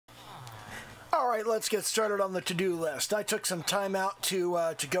Alright, let's get started on the to-do list. I took some time out to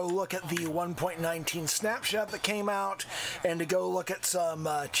go look at the 1.19 snapshot that came out, and to go look at some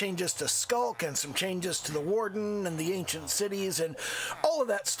changes to Skulk and some changes to the Warden and the Ancient Cities, and all of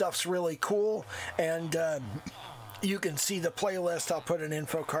that stuff's really cool. And you can see the playlist. I'll put an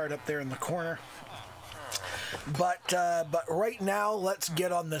info card up there in the corner. But right now, let's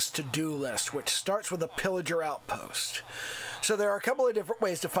get on this to-do list, which starts with a Pillager Outpost. So there are a couple of different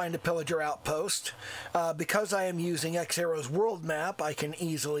ways to find a Pillager Outpost. Because I am using Xarrow's world map, I can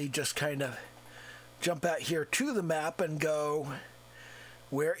easily just kind of jump out here to the map and go,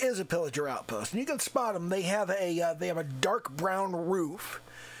 where is a Pillager Outpost? And you can spot them. They have a dark brown roof,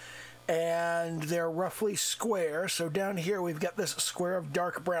 and they're roughly square. So down here we've got this square of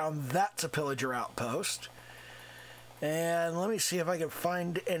dark brown. That's a Pillager Outpost. And let me see if I can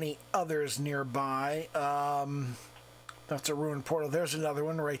find any others nearby. That's a ruined portal. There's another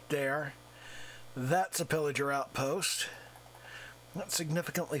one right there. That's a Pillager Outpost. That's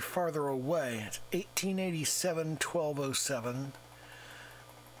significantly farther away. It's 1887-1207.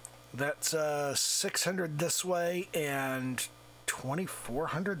 That's 600 this way and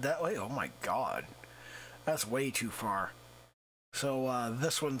 2400 that way. Oh my god. That's way too far. So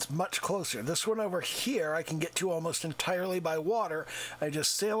this one's much closer. This one over here I can get to almost entirely by water. I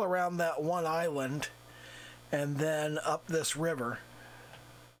just sail around that one island and then up this river.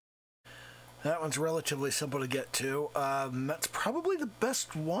 That one's relatively simple to get to. That's probably the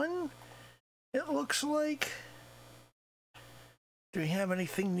best one, it looks like. Do we have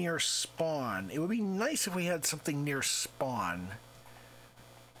anything near spawn? It would be nice if we had something near spawn.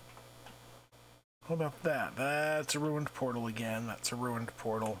 What about that? That's a ruined portal again. That's a ruined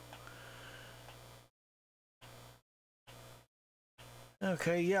portal.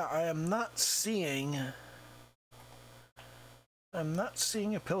 Okay, yeah, I'm not seeing a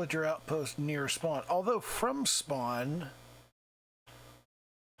Pillager Outpost near spawn. Although from spawn,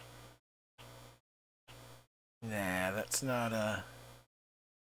 nah, that's not a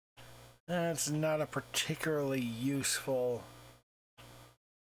particularly useful.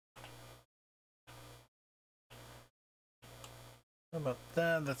 How about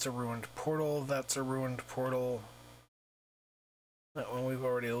that? That's a ruined portal. That's a ruined portal. That one we've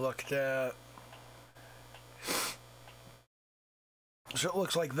already looked at. So it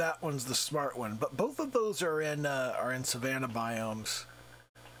looks like that one's the smart one, but both of those are in savanna biomes.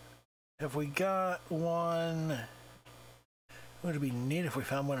 Have we got one? Would it be neat if we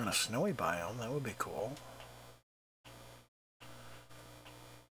found one in a snowy biome? That would be cool.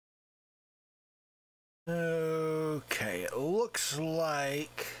 Okay, it looks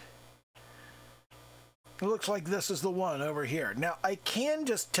like this is the one over here. Now I can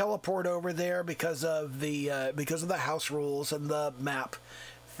just teleport over there because of the house rules and the map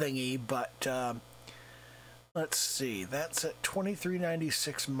thingy, but let's see. That's at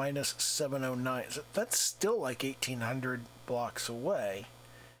 2396 minus 709. So that's still like 1800 blocks away.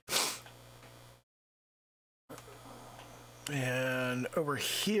 And over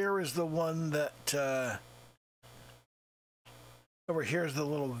here is the one that over here is the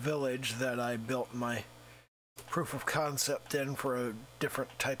little village that I built my proof of concept in for a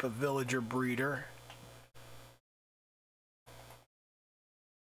different type of villager breeder.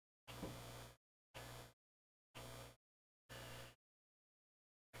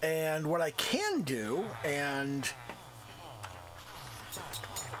 And what I can do,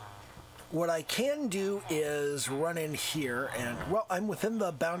 is run in here and, well, I'm within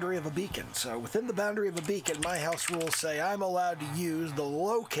the boundary of a beacon. So within the boundary of a beacon, my house rules say I'm allowed to use the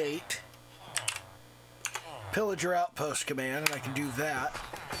locate Pillager Outpost command, and I can do that.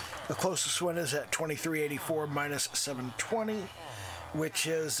 The closest one is at 2384 minus 720, which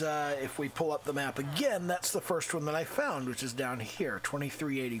is, if we pull up the map again, that's the first one that I found, which is down here,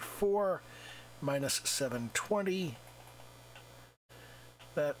 2384 minus 720.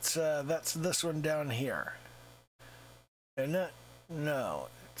 That's this one down here. Isn't it? No,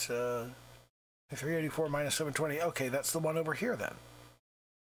 it's 384 minus 720. Okay, that's the one over here then.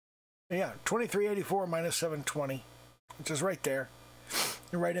 Yeah, 2384 minus 720, which is right there,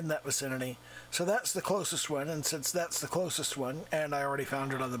 right in that vicinity. So that's the closest one, and since that's the closest one, and I already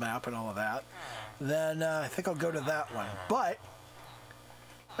found it on the map and all of that, then I think I'll go to that one. But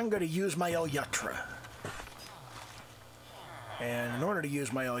I'm going to use my Elytra. And in order to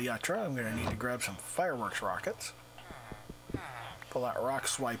use my Elytra, I'm going to need to grab some fireworks rockets. Pull out rock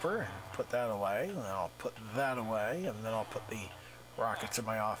swiper, and put that away, and then I'll put that away, and then I'll put the rockets in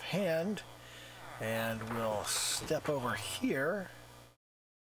my offhand, and we'll step over here.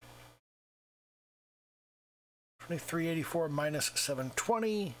 2384 minus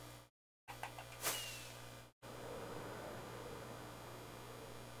 720.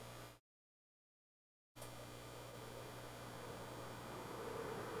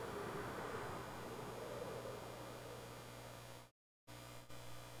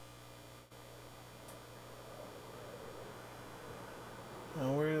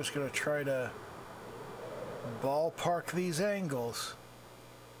 just going to try to ballpark these angles.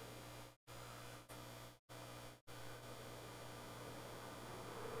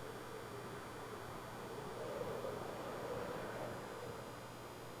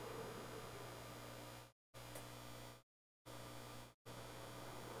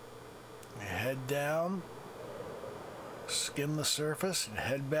 Head down, skim the surface, and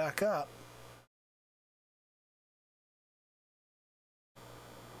head back up.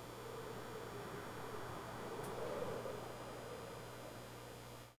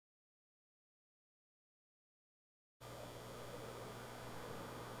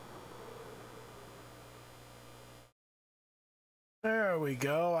 There we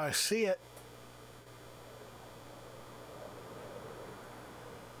go, I see it.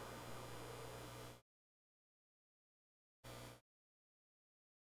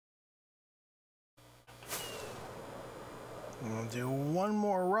 I'll do one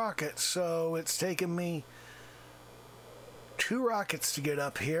more rocket, so it's taken me 2 rockets to get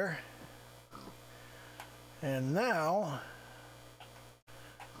up here. And now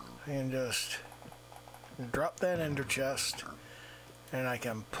I can just drop that ender chest, and I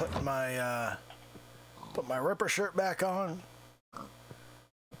can put my Ripper shirt back on,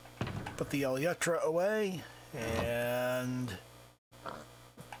 put the Elytra away, and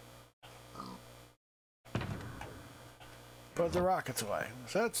put the rockets away.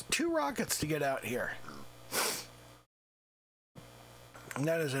 So that's 2 rockets to get out here. And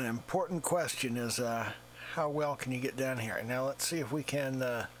that is an important question, is how well can you get down here? Now let's see if we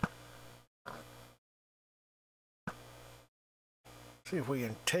can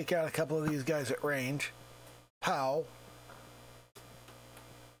take out a couple of these guys at range. Pow.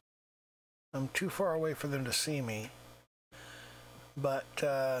 I'm too far away for them to see me. But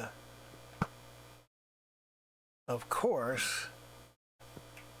of course,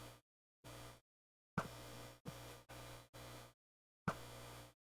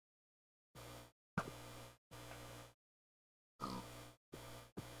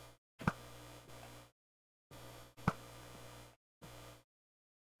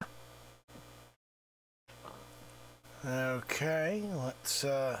 okay, let's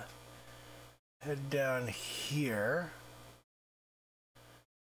head down here.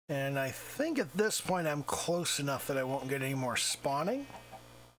 And I think at this point I'm close enough that I won't get any more spawning.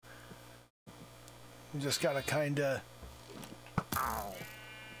 You just gotta kinda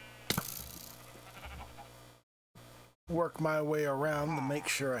work my way around to make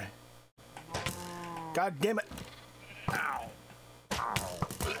sure I... God damn it!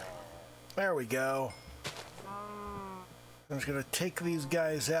 There we go. I'm just gonna take these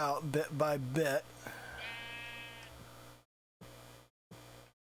guys out bit by bit.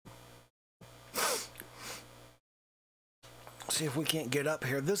 See if we can't get up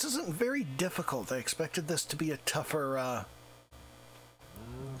here. This isn't very difficult. I expected this to be a tougher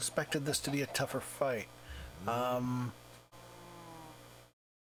fight.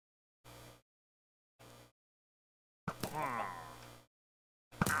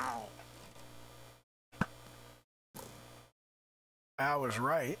 I was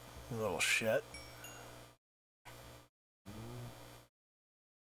right, you little shit.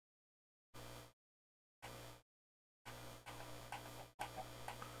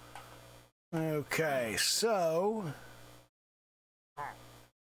 Okay, so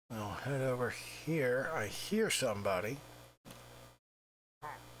I'll head over here. I hear somebody.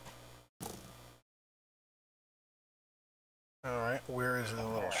 Alright, where is the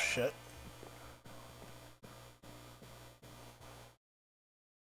little shit?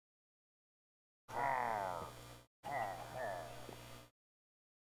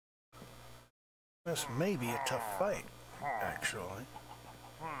 This may be a tough fight, actually.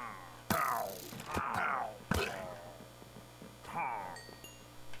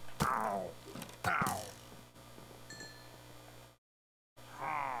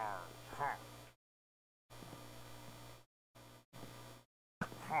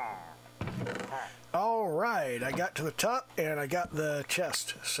 All right, I got to the top and I got the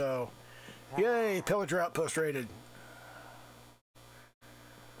chest, so yay, Pillager Outpost raided.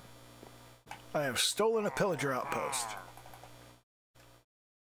 I have stolen a Pillager Outpost.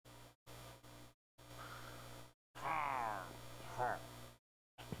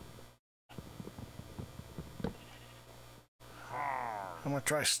 I'm gonna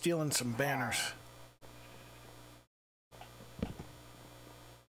try stealing some banners.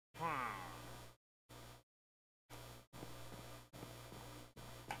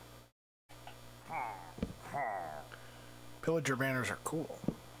 Pillager banners are cool.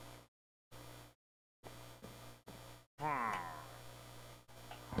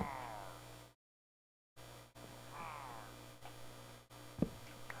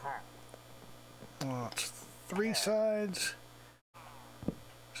 sides.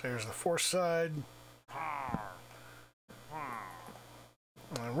 So here's the fourth side.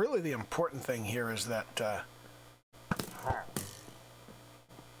 And really the important thing here is that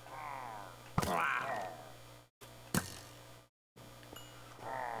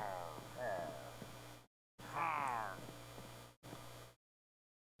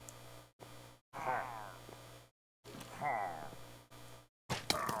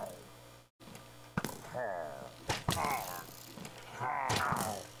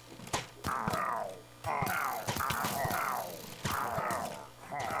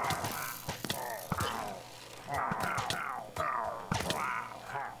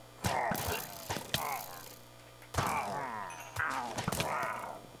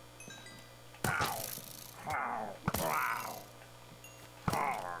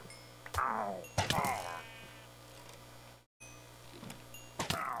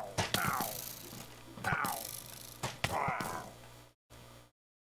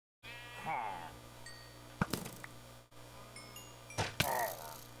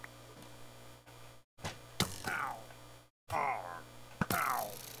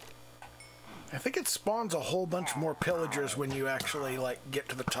I think it spawns a whole bunch more pillagers when you actually, like, get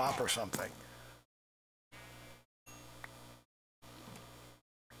to the top or something.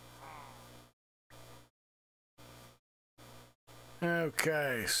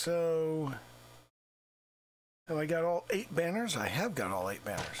 Okay, so... have I got all 8 banners? I have got all 8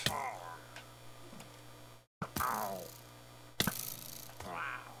 banners.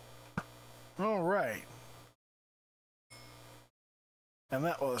 All right. And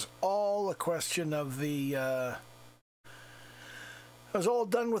that was all a question of the, I was all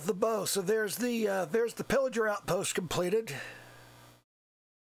done with the bow. So there's the Pillager Outpost completed.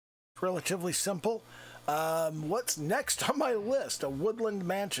 Relatively simple. What's next on my list? A woodland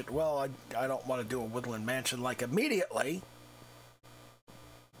mansion. Well, I don't want to do a woodland mansion like immediately.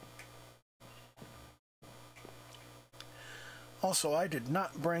 Also, I did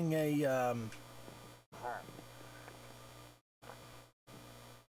not bring a,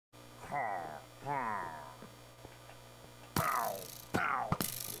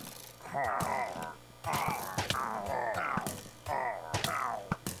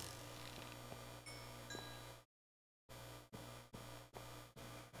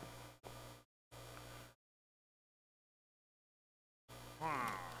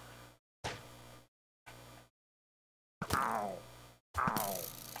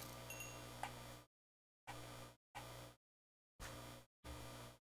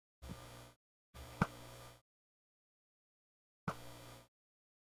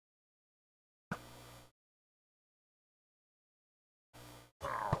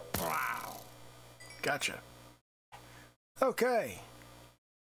 Gotcha. Okay.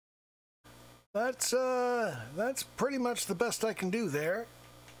 That's pretty much the best I can do there.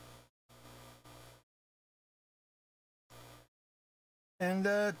 And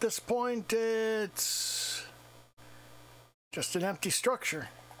at this point, it's just an empty structure.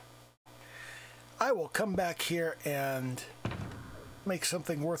 I will come back here and make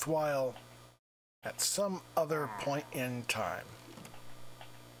something worthwhile at some other point in time.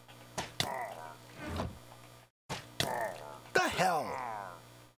 The hell?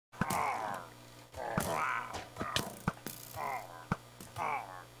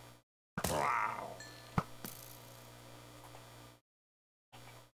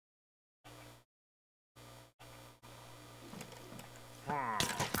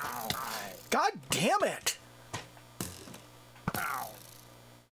 God damn it!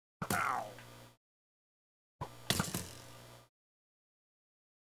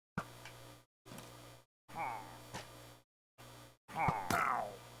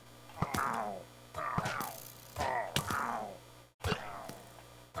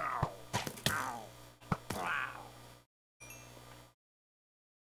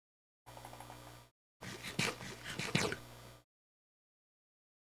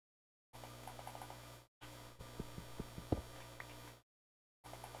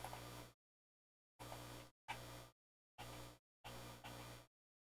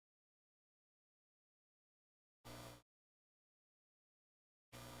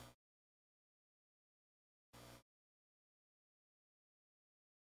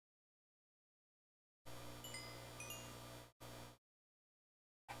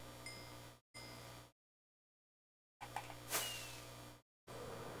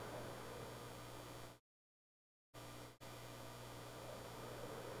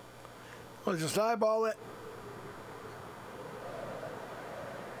 We'll just eyeball it.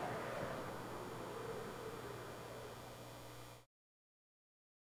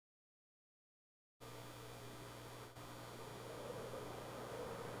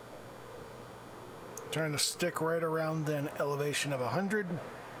 Trying to stick right around an elevation of 100.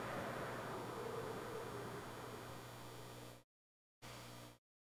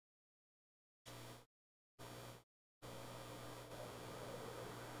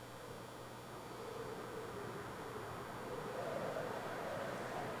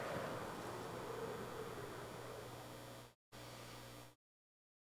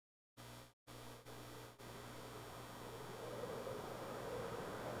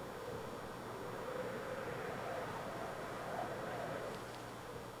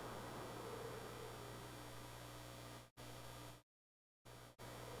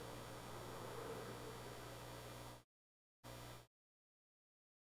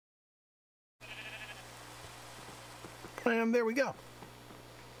 And there we go.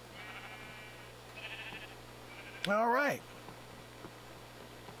 All right.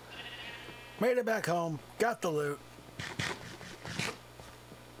 Made it back home. Got the loot.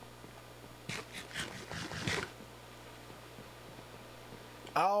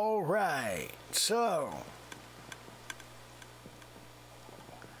 All right. So,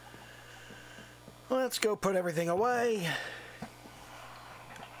 let's go put everything away.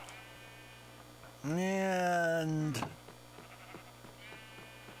 And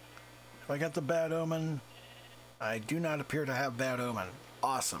I got the bad omen. I do not appear to have bad omen.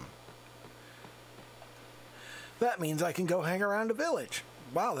 Awesome. That means I can go hang around a village.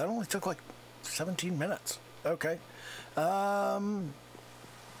 Wow, that only took like 17 minutes. Okay.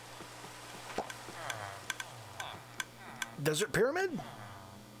 Desert Pyramid?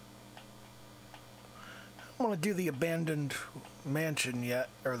 I don't want to do the abandoned mansion yet,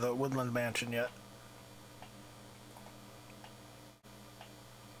 or the woodland mansion yet.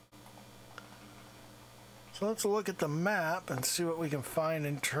 So let's look at the map and see what we can find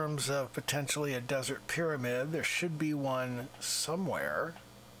in terms of potentially a desert pyramid. There should be one somewhere.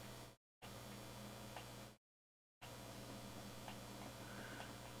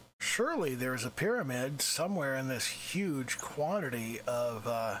 Surely there's a pyramid somewhere in this huge quantity of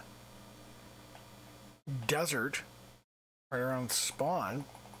desert right around spawn.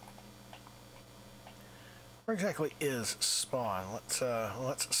 Where exactly is spawn?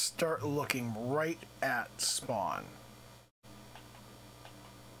 Let's start looking right at spawn.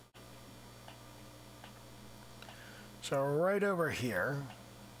 So right over here,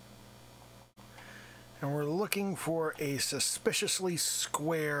 and we're looking for a suspiciously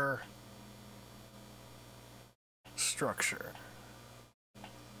square structure.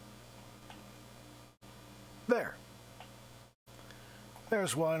 There.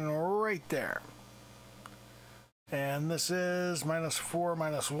 There's one right there. And this is -4,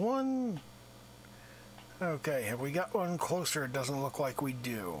 -1. Okay, have we got one closer? It doesn't look like we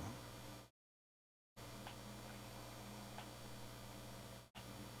do.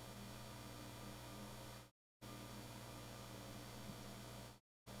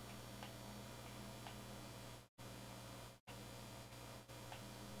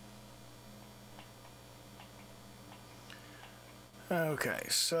 Okay,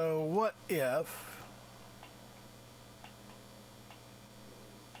 so what if...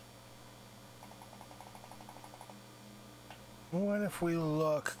 What if we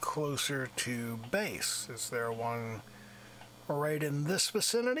look closer to base? Is there one right in this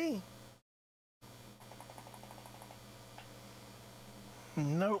vicinity?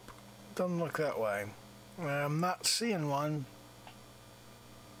 Nope, doesn't look that way. I'm not seeing one.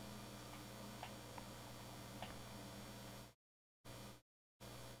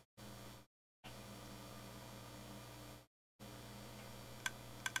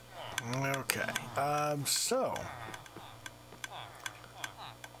 Okay, so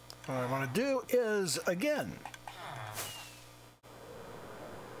what I want to do is, again,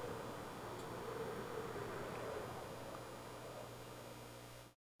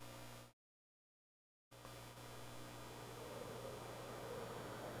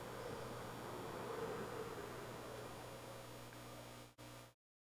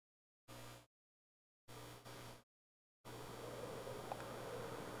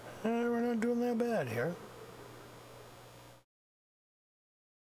 we're not doing that bad here.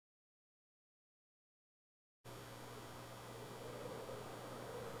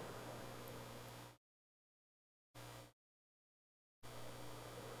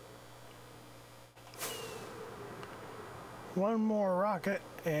 One more rocket,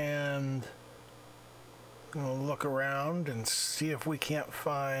 and we'll look around and see if we can't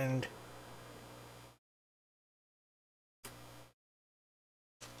find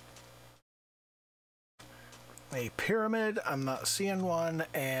a pyramid. I'm not seeing one,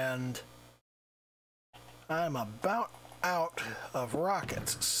 and I'm about out of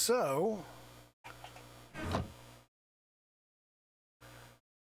rockets. So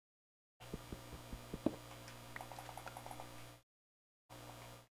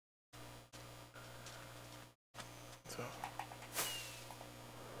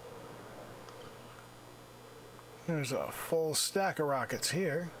There's a full stack of rockets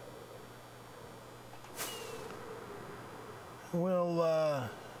here. We'll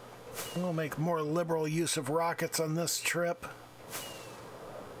make more liberal use of rockets on this trip.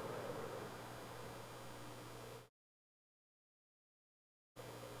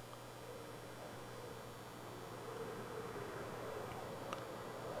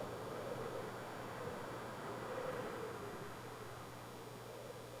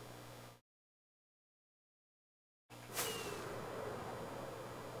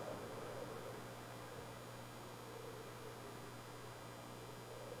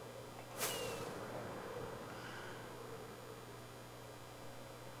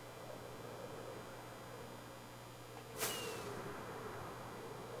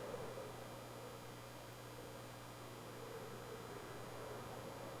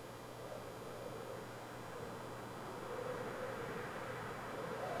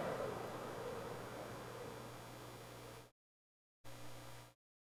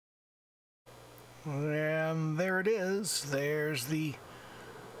 And there it is. There's the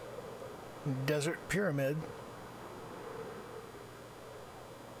desert pyramid.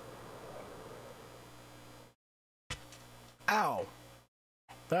 Ow!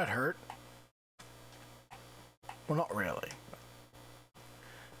 That hurt. Well, not really.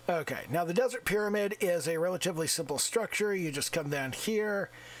 Okay, now the desert pyramid is a relatively simple structure. You just come down here,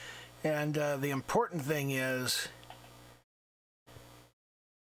 and the important thing is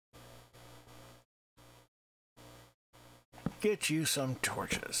get you some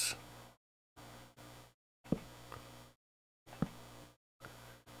torches.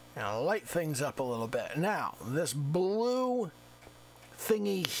 Now light things up a little bit. Now, this blue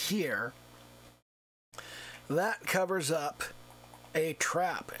thingy here, that covers up a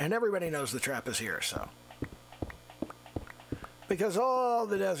trap. And everybody knows the trap is here, so. Because all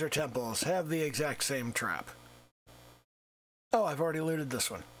the desert temples have the exact same trap. Oh, I've already looted this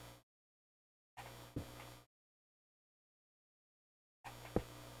one.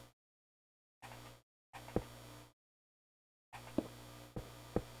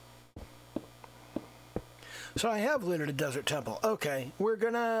 So I have looted a desert temple. Okay, we're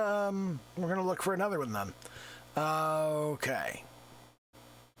gonna look for another one then. Okay.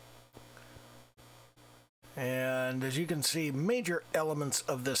 And as you can see, major elements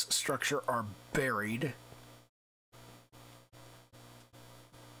of this structure are buried.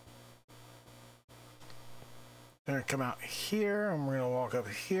 We're gonna come out here, and we're gonna walk up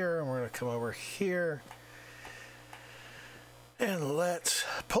here, and we're gonna come over here. And let's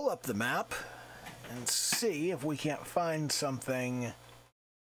pull up the map and see if we can't find something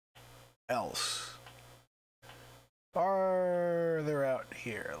else. Farther out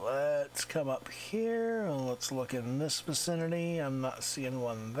here. Let's come up here and let's look in this vicinity. I'm not seeing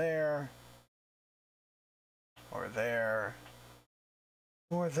one there. Or there.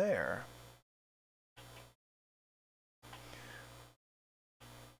 Or there.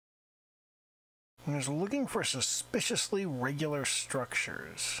 I'm just looking for suspiciously regular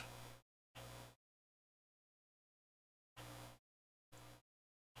structures.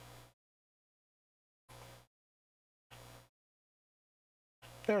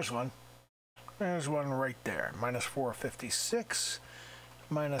 There's one. There's one right there. Minus 456,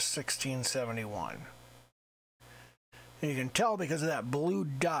 minus 1671. And you can tell because of that blue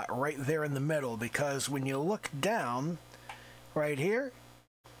dot right there in the middle, because when you look down right here,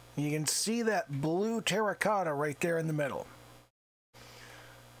 you can see that blue terracotta right there in the middle.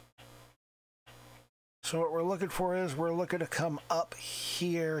 So what we're looking for is we're looking to come up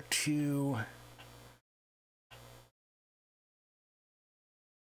here to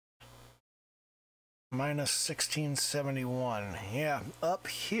minus 1671. Yeah, up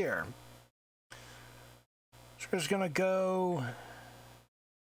here. So we're just gonna go.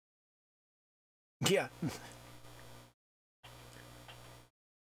 Yeah.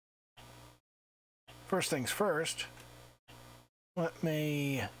 First things first, let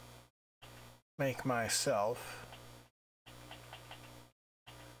me make myself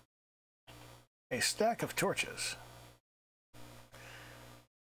a stack of torches.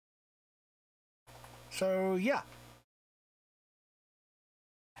 So, yeah.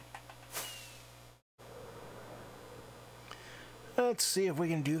 Let's see if we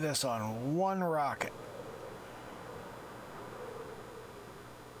can do this on one rocket.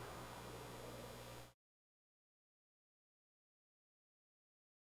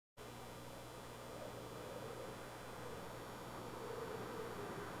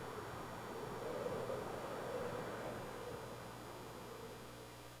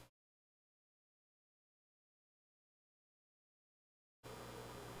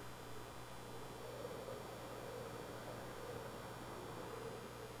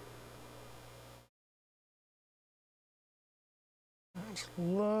 It's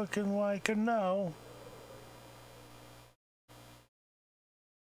looking like a no.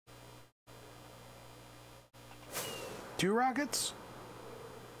 Two rockets?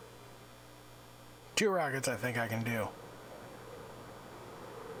 Two rockets I think I can do.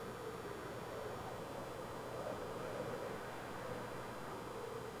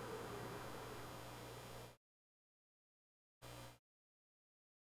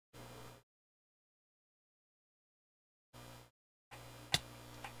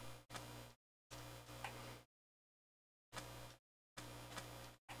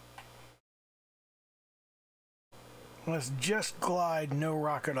 Let's just glide, no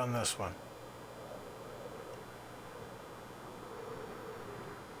rocket on this one.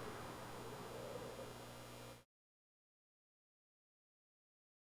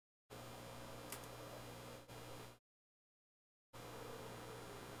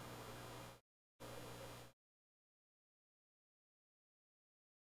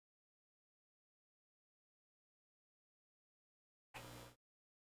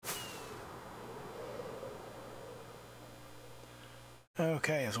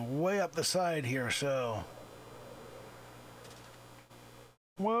 Okay, it's way up the side here, so...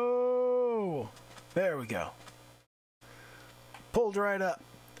 Whoa! There we go. Pulled right up.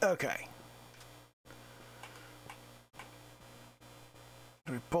 Okay.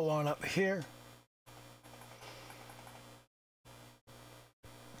 We pull on up here.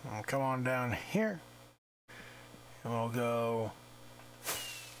 We'll come on down here. And we'll go...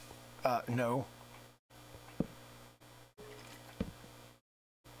 no.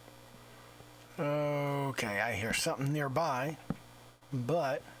 Okay, I hear something nearby,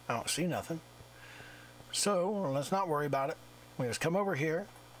 but I don't see nothing. So, let's not worry about it. We just come over here.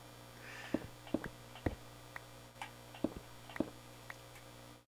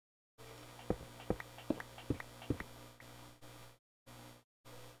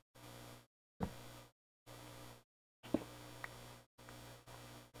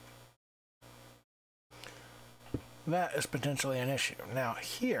 That is potentially an issue. Now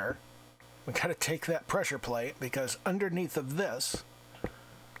here, we got to take that pressure plate because underneath of this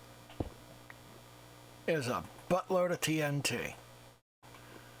is a buttload of TNT.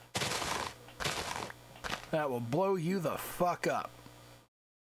 That will blow you the fuck up.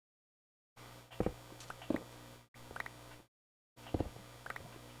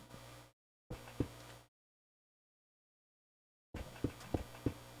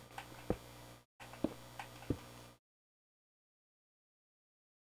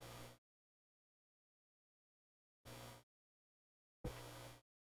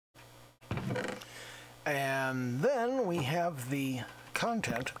 And then we have the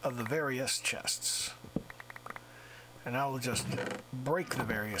content of the various chests. And I'll just break the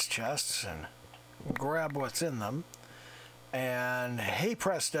various chests and grab what's in them. And hey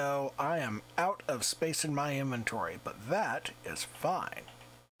presto, I am out of space in my inventory, but that is fine.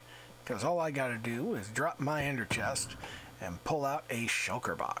 Because all I gotta do is drop my ender chest and pull out a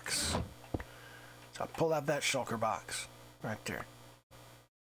shulker box. So I pull out that shulker box right there.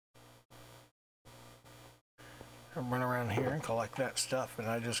 I run around here and collect that stuff, and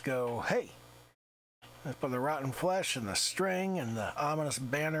I just go, hey, let's put the rotten flesh and the string and the ominous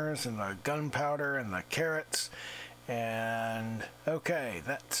banners and the gunpowder and the carrots, and okay,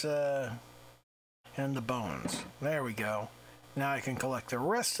 that's and the bones. There we go. Now I can collect the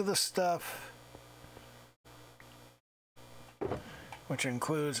rest of the stuff, which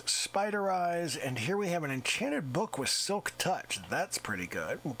includes spider eyes, and here we have an enchanted book with silk touch. That's pretty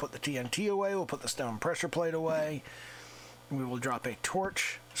good. We'll put the TNT away, we'll put the stone pressure plate away, we will drop a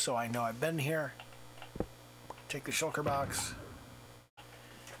torch so I know I've been here. Take the shulker box,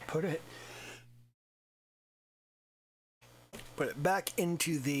 put it back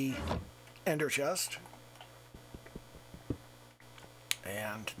into the ender chest,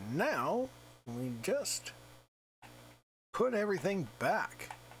 and now we just put everything back.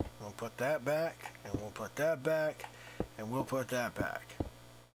 We'll put that back, and we'll put that back, and we'll put that back.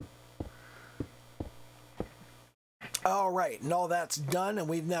 All right, and all that's done, and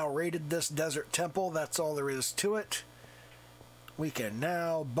we've now raided this desert temple. That's all there is to it. We can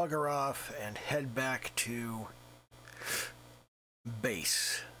now bugger off and head back to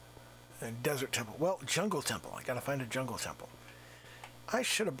base. And desert temple. Well, jungle temple. I gotta find a jungle temple. I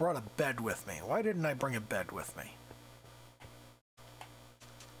should have brought a bed with me. Why didn't I bring a bed with me?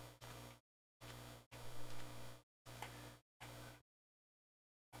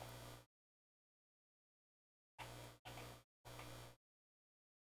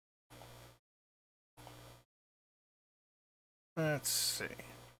 Let's see.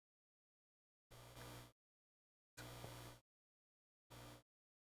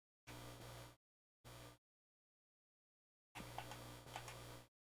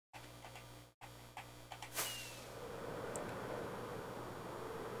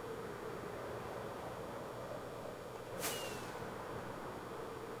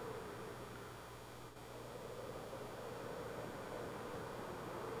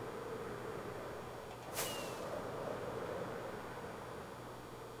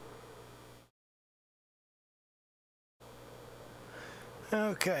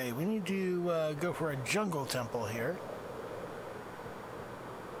 Okay, we need to go for a jungle temple here.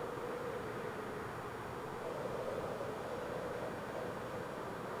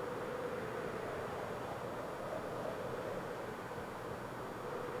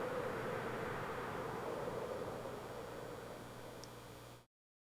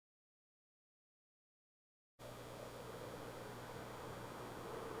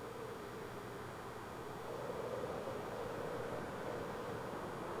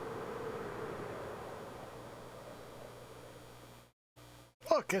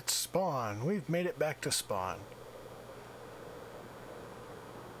 Look, it's spawn. We've made it back to spawn.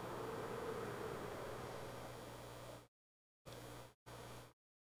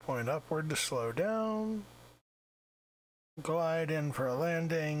 Point upward to slow down. Glide in for a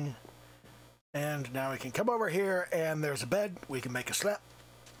landing. And now we can come over here and there's a bed. We can make a slab.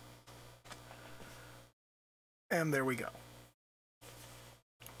 And there we go.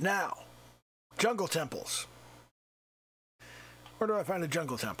 Now, jungle temples. Where do I find a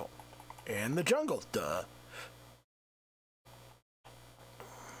jungle temple? In the jungle, duh.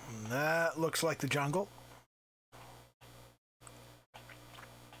 That looks like the jungle.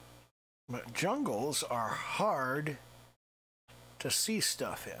 But jungles are hard to see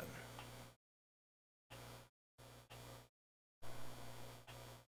stuff in.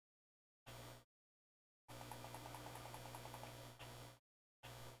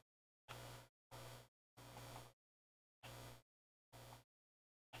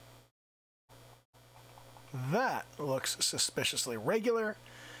 That looks suspiciously regular.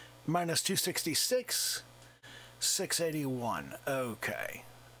 Minus 266, 681. Okay.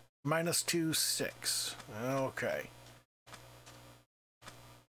 Minus 26. Okay.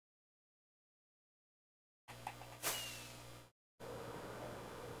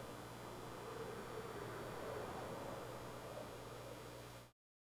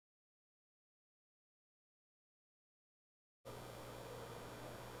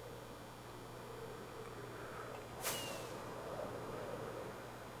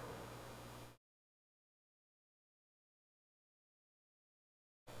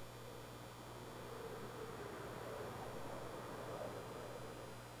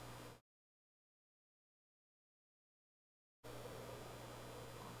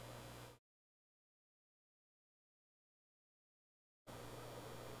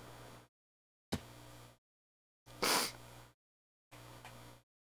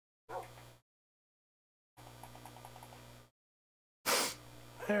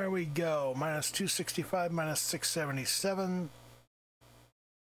 There we go. Minus 265, minus 677.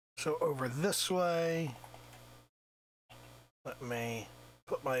 So over this way. Let me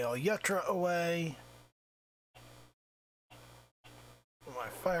put my Elytra away. Put my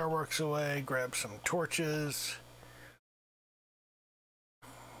fireworks away. Grab some torches.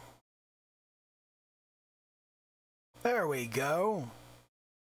 There we go.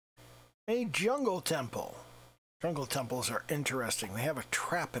 A jungle temple. Jungle temples are interesting. They have a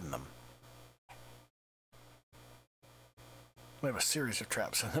trap in them. We have a series of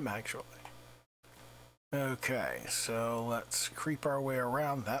traps in them, actually. Okay, so let's creep our way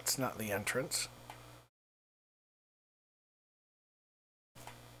around. That's not the entrance.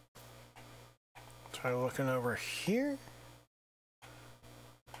 Try looking over here.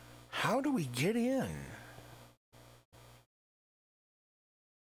 How do we get in?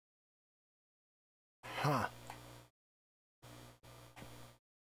 Huh.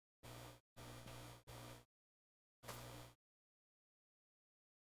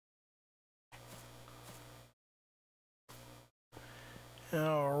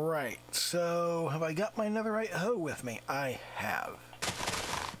 Alright, so have I got my netherite hoe with me? I have.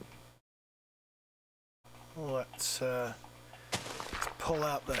 Let's pull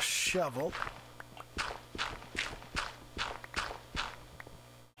out the shovel.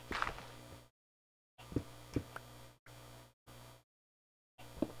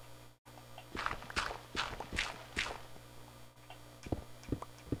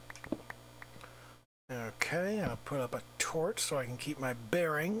 Okay, I'll put up a torch so I can keep my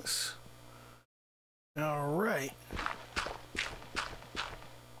bearings. All right.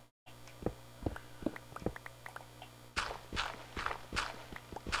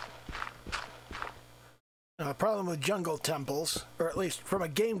 Now, the problem with jungle temples, or at least from a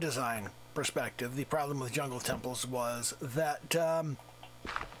game design perspective, the problem with jungle temples was that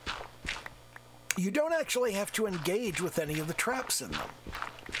you don't actually have to engage with any of the traps in them.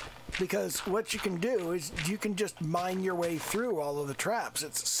 Because what you can do is you can just mine your way through all of the traps.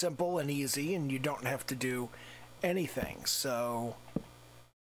 It's simple and easy, and you don't have to do anything. So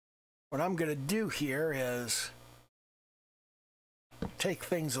what I'm going to do here is take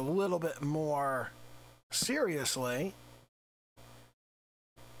things a little bit more seriously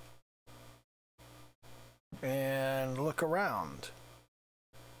and look around.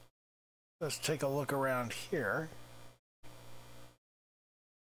 Let's take a look around here.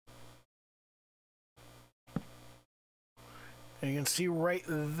 And you can see right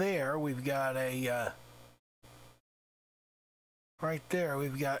there we've got a right there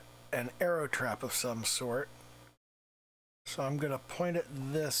we've got an arrow trap of some sort. So I'm going to point at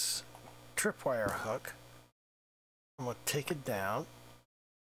this tripwire hook. I'm going to take it down.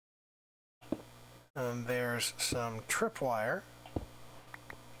 And there's some tripwire.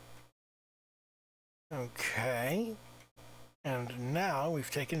 Okay. And now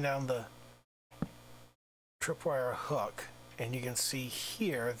we've taken down the tripwire hook. And you can see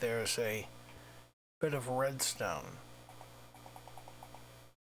here there's a bit of redstone.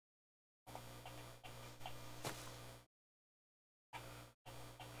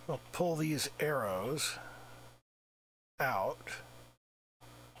 We'll pull these arrows out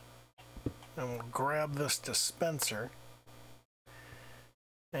and we'll grab this dispenser,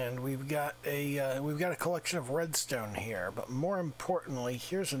 and we've got a collection of redstone here, but more importantly,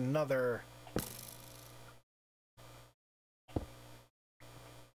 here's another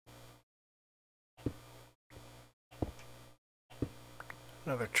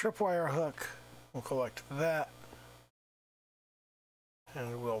tripwire hook. We'll collect that.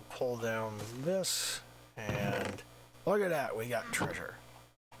 And we'll pull down this, and look at that, we got treasure.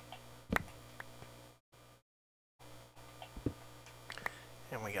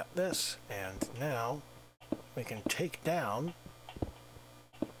 And we got this, and now we can take down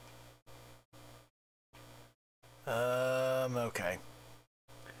okay.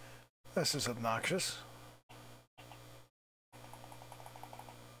 This is obnoxious.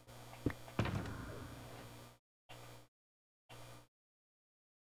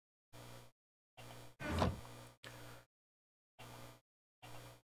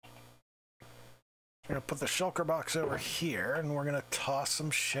 We're going to put the shulker box over here, and we're going to toss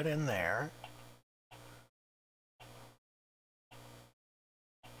some shit in there.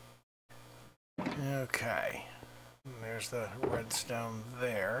 Okay. And there's the redstone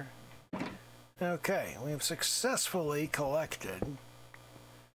there. Okay, we have successfully collected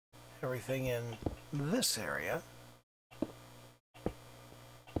everything in this area.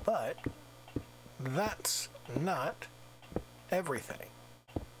 But that's not everything.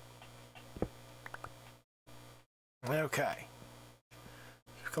 Okay,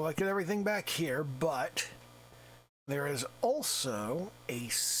 we've collected everything back here, but there is also a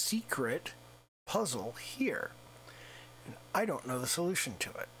secret puzzle here, and I don't know the solution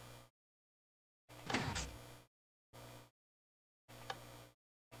to it.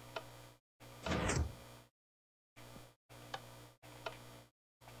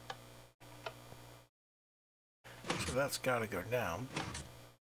 So that's got to go down.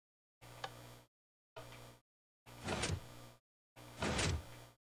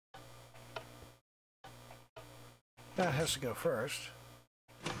 That has to go first,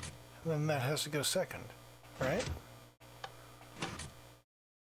 and then that has to go second, right?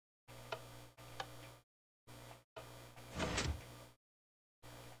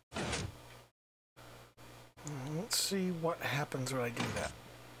 Let's see what happens when I do that.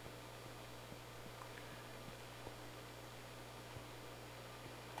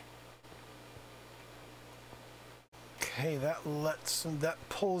 Okay, that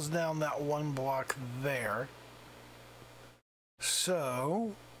pulls down that one block there.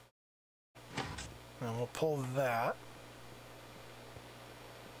 So, and we'll pull that.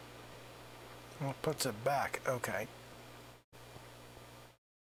 And it puts it back. Okay.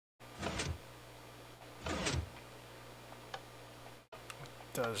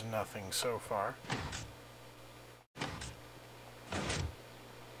 Does nothing so far.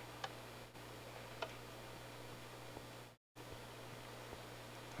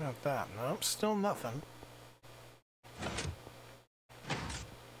 Not that. Nope, still nothing.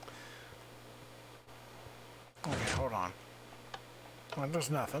 Okay, hold on. That does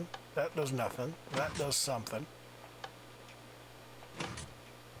nothing. That does nothing. That does something.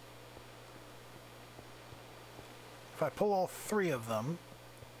 If I pull all three of them,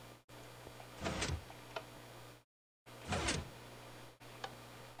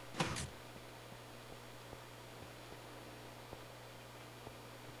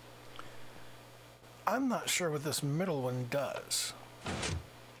 I'm not sure what this middle one does.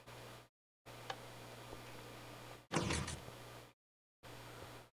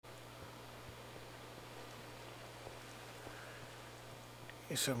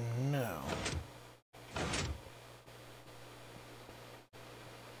 Okay, so no.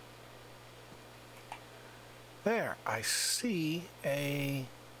 There, I see a...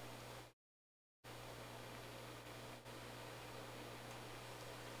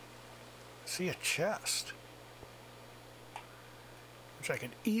 chest, which I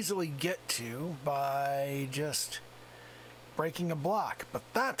could easily get to by just breaking a block, but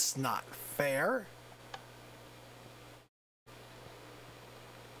that's not fair.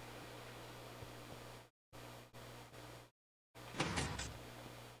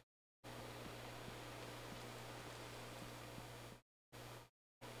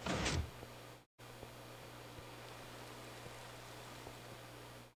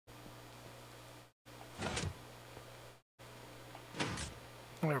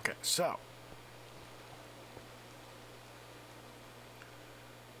 Okay, so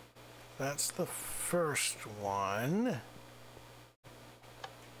that's the first one.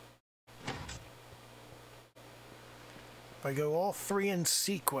 If I go all three in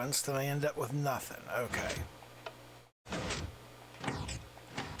sequence, then I end up with nothing. Okay.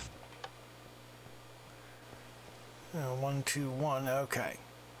 1, 2, 1, okay.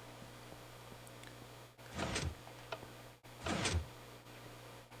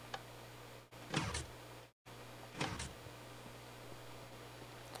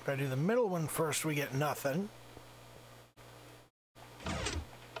 If I do the middle one first, we get nothing.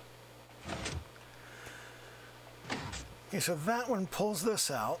 Okay, so that one pulls this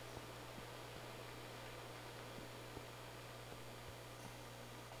out.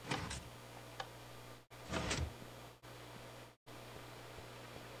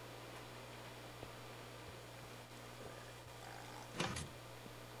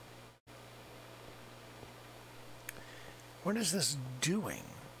 What is this doing?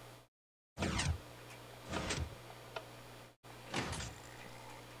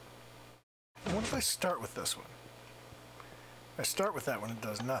 What if I start with this one? If I start with that one, it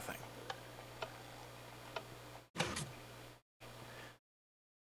does nothing.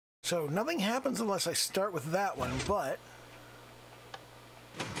 So nothing happens unless I start with that one, but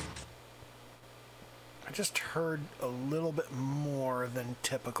I just heard a little bit more than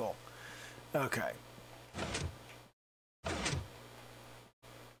typical. Okay.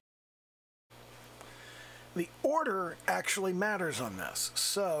 The order actually matters on this.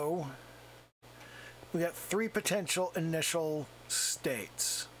 So we got 3 potential initial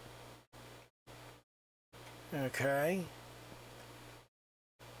states. Okay.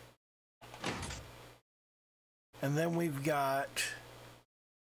 And then we've got...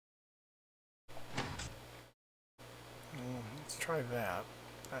 let's try that.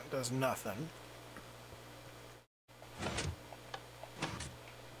 That does nothing.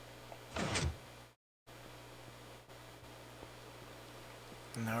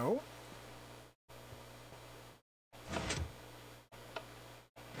 No.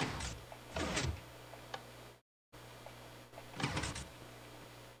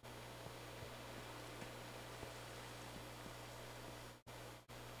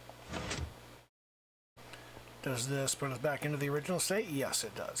 Does this put us back into the original state? Yes,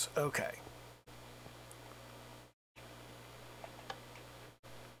 it does. Okay.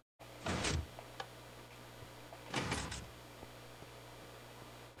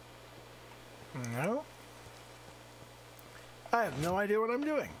 No. I have no idea what I'm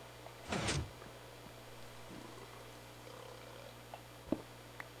doing.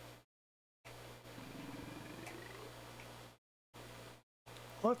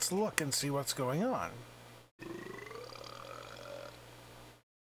 Let's look and see what's going on.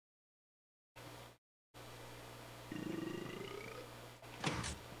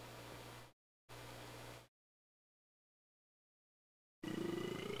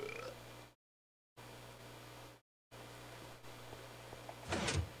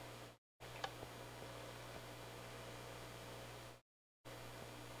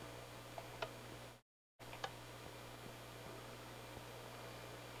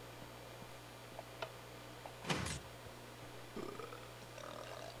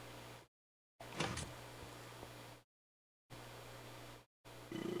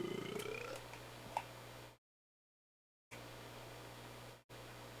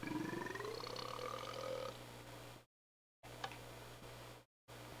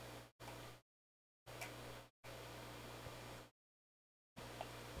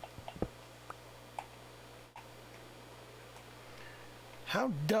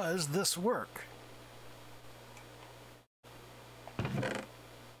 How does this work?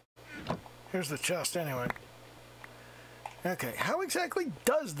 Here's the chest anyway. Okay, how exactly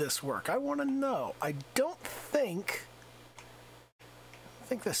does this work? I want to know. I think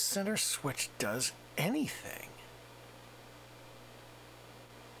the center switch does anything.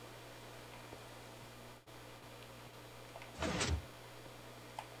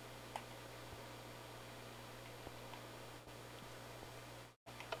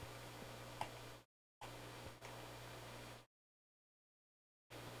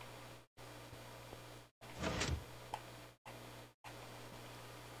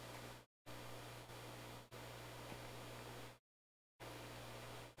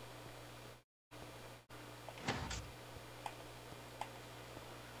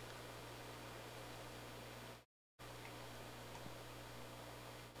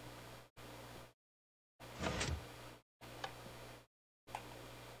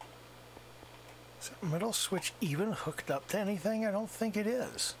 Is that middle switch even hooked up to anything? I don't think it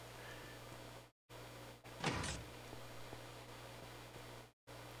is.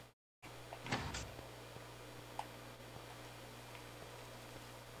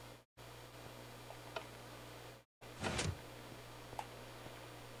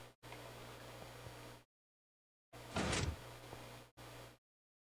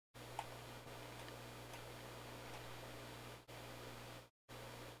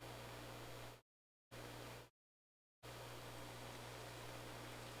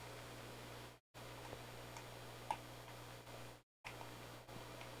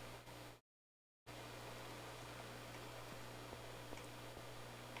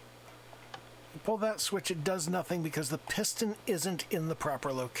 Pull that switch, it does nothing because the piston isn't in the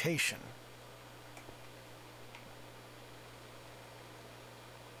proper location.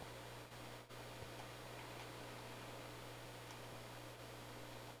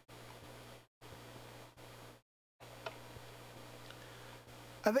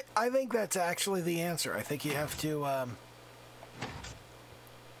 I think that's actually the answer. I think you have to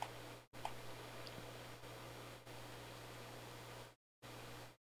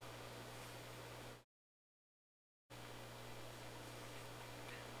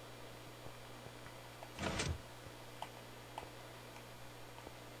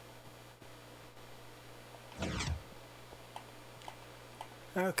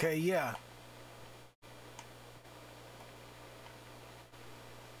okay, yeah.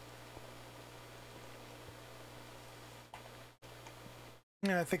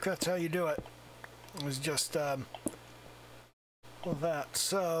 Yeah, I think that's how you do it. It was just, well, that.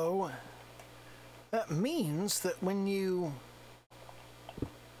 So, that means that when you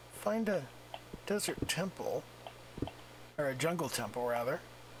find a desert temple, or a jungle temple, rather,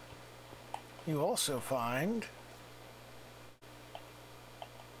 you also find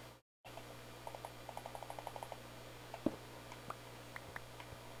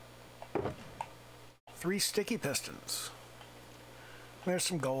 3 sticky pistons. There's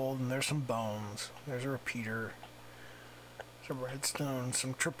some gold, and there's some bones. There's a repeater, some redstone,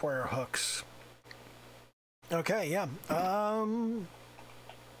 some tripwire hooks. Okay, yeah.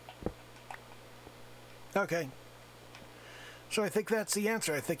 Okay. So I think that's the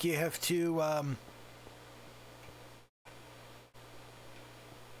answer. I think you have to,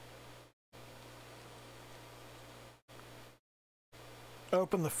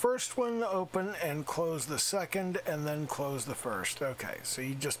 open the first one, open and close the second, and then close the first. Okay, so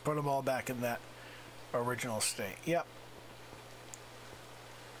you just put them all back in that original state. Yep.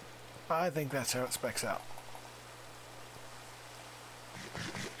 I think that's how it specs out.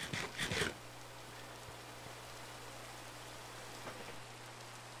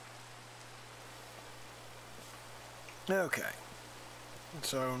 Okay.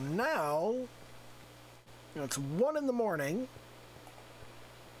 So now, it's 1 in the morning.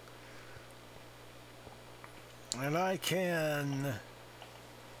 And I can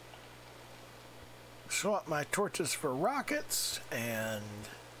swap my torches for rockets and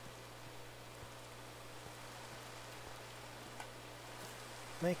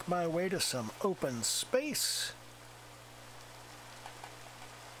make my way to some open space.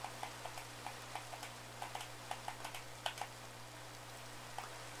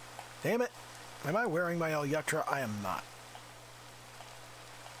 Damn it. Am I wearing my Elytra? I am not.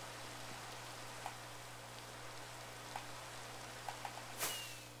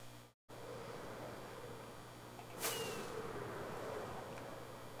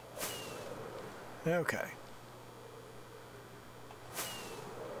 Okay.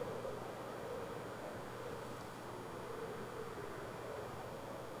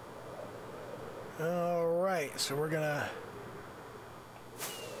 All right, so we're gonna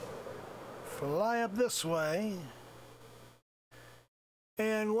fly up this way.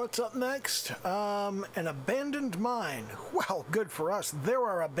 And what's up next? An abandoned mine. Well, good for us. There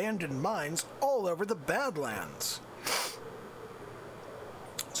are abandoned mines all over the Badlands.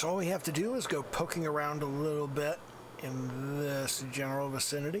 So all we have to do is go poking around a little bit in this general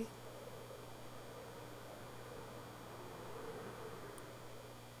vicinity.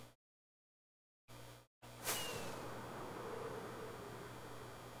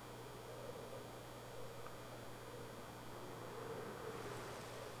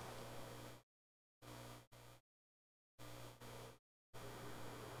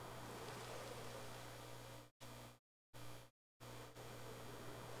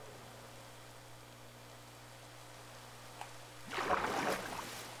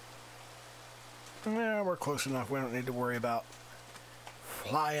 Yeah, we're close enough. We don't need to worry about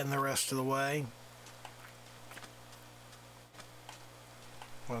flying the rest of the way.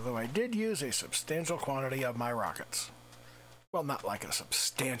 Although I did use a substantial quantity of my rockets. Well, not like a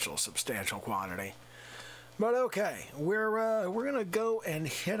substantial quantity. But okay, we're gonna go and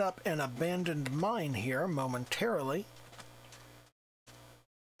hit up an abandoned mine here momentarily.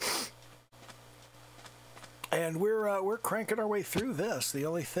 And we're cranking our way through this. The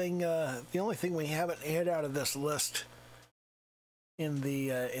only thing we haven't hit out of this list in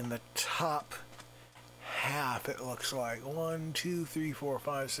the top half, it looks like 1, 2, 3, 4,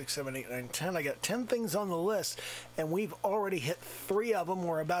 5, 6, 7, 8, 9, 10. I got 10 things on the list, and we've already hit 3 of them.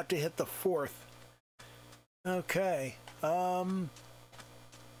 We're about to hit the 4th. Okay. You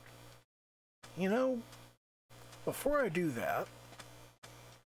know, before I do that,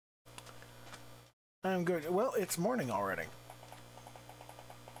 I'm good. Well, it's morning already.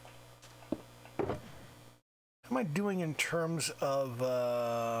 How am I doing in terms of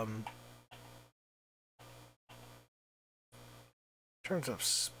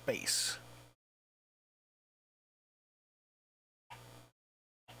space?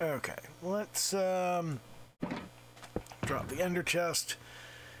 Okay, let's drop the ender chest.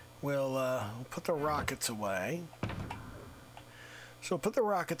 We'll put the rockets away. So we'll put the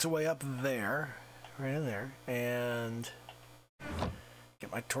rockets away up there. Right in there, and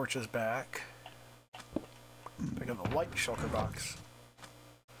get my torches back. Pick up the light shulker box.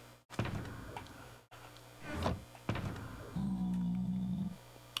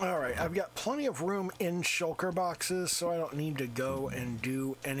 Alright, I've got plenty of room in shulker boxes, so I don't need to go and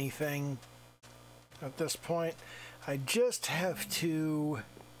do anything at this point. I just have to...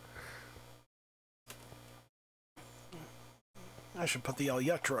 I should put the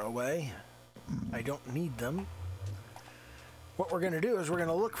Elytra away. I don't need them. What we're going to do is we're going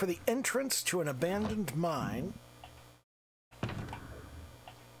to look for the entrance to an abandoned mine.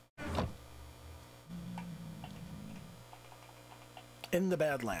 In the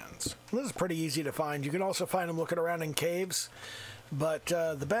Badlands. This is pretty easy to find. You can also find them looking around in caves, but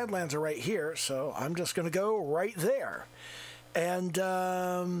the Badlands are right here, so I'm just going to go right there. And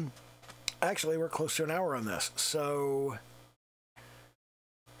actually, we're close to an hour on this, so...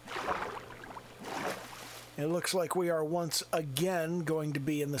 It looks like we are once again going to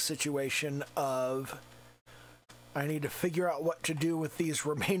be in the situation of I need to figure out what to do with these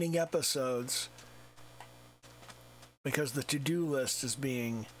remaining episodes because the to-do list is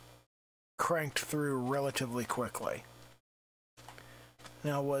being cranked through relatively quickly.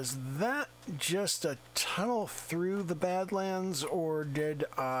 Now, was that just a tunnel through the Badlands, or did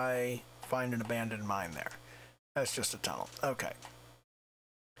I find an abandoned mine there? That's just a tunnel. Okay.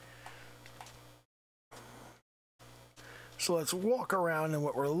 So let's walk around, and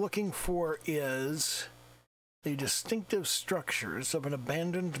what we're looking for is the distinctive structures of an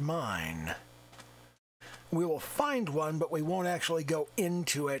abandoned mine. We will find one, but we won't actually go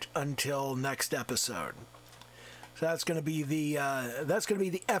into it until next episode. So that's going to be the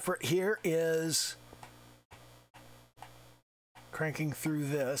effort here, is cranking through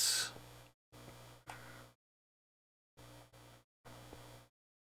this.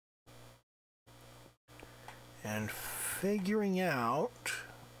 And figuring out...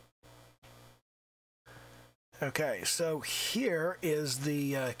 Okay, so here is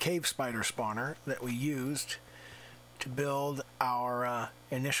the cave spider spawner that we used to build our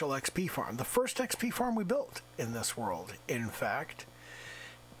initial XP farm. The first XP farm we built in this world, in fact.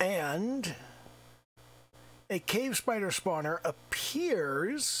 And a cave spider spawner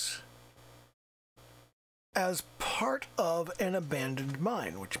appears as part of an abandoned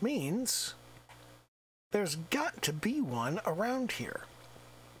mine, which means there's got to be one around here.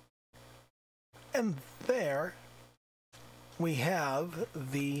 And there we have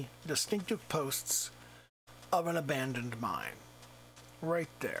the distinctive posts of an abandoned mine. Right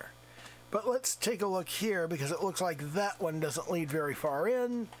there. But let's take a look here, because it looks like that one doesn't lead very far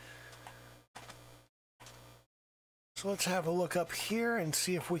in. So let's have a look up here and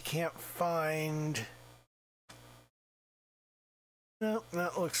see if we can't find... No,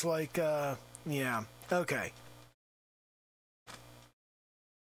 that looks like, yeah, okay.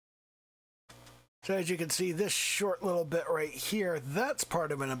 So as you can see, this short little bit right here, that's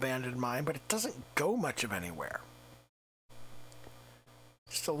part of an abandoned mine, but it doesn't go much of anywhere.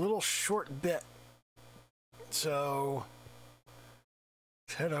 Just a little short bit. So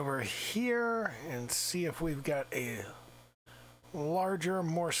let's head over here and see if we've got a larger,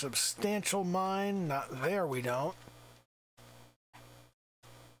 more substantial mine. Not there, we don't.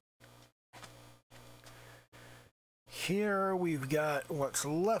 Here we've got what's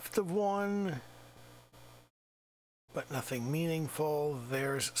left of one, but nothing meaningful.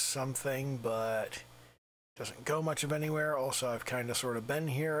 There's something, but Doesn't go much of anywhere. Also, I've kind of sort of been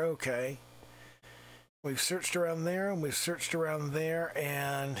here. Okay. We've searched around there, and we've searched around there,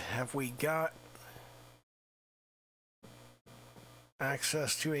 and have we got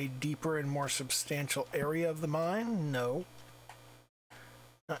access to a deeper and more substantial area of the mine? No.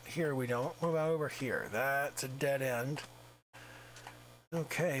 Not here, we don't. What about over here? That's a dead end.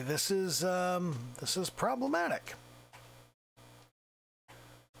 Okay, this is problematic.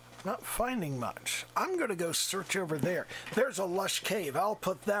 Not finding much. I'm going to go search over there. There's a lush cave. I'll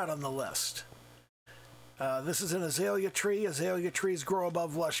put that on the list. This is an azalea tree. Azalea trees grow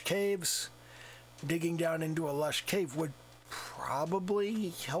above lush caves. Digging down into a lush cave would probably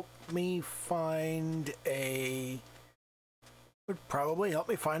help me find an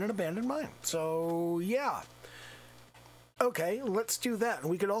abandoned mine. So, yeah. Okay, let's do that. And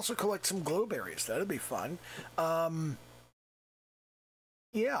we could also collect some glowberries. That'd be fun.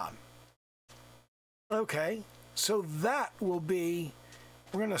 Yeah. Okay, so that will be,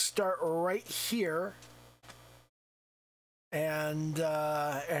 we're going to start right here. And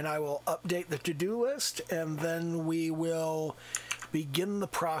I will update the to-do list, and then we will begin the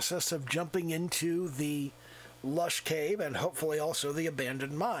process of jumping into the lush cave and hopefully also the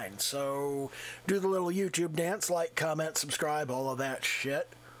abandoned mine. So do the little YouTube dance, like, comment, subscribe, all of that shit.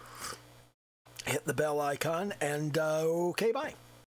 Hit the bell icon, and okay, bye.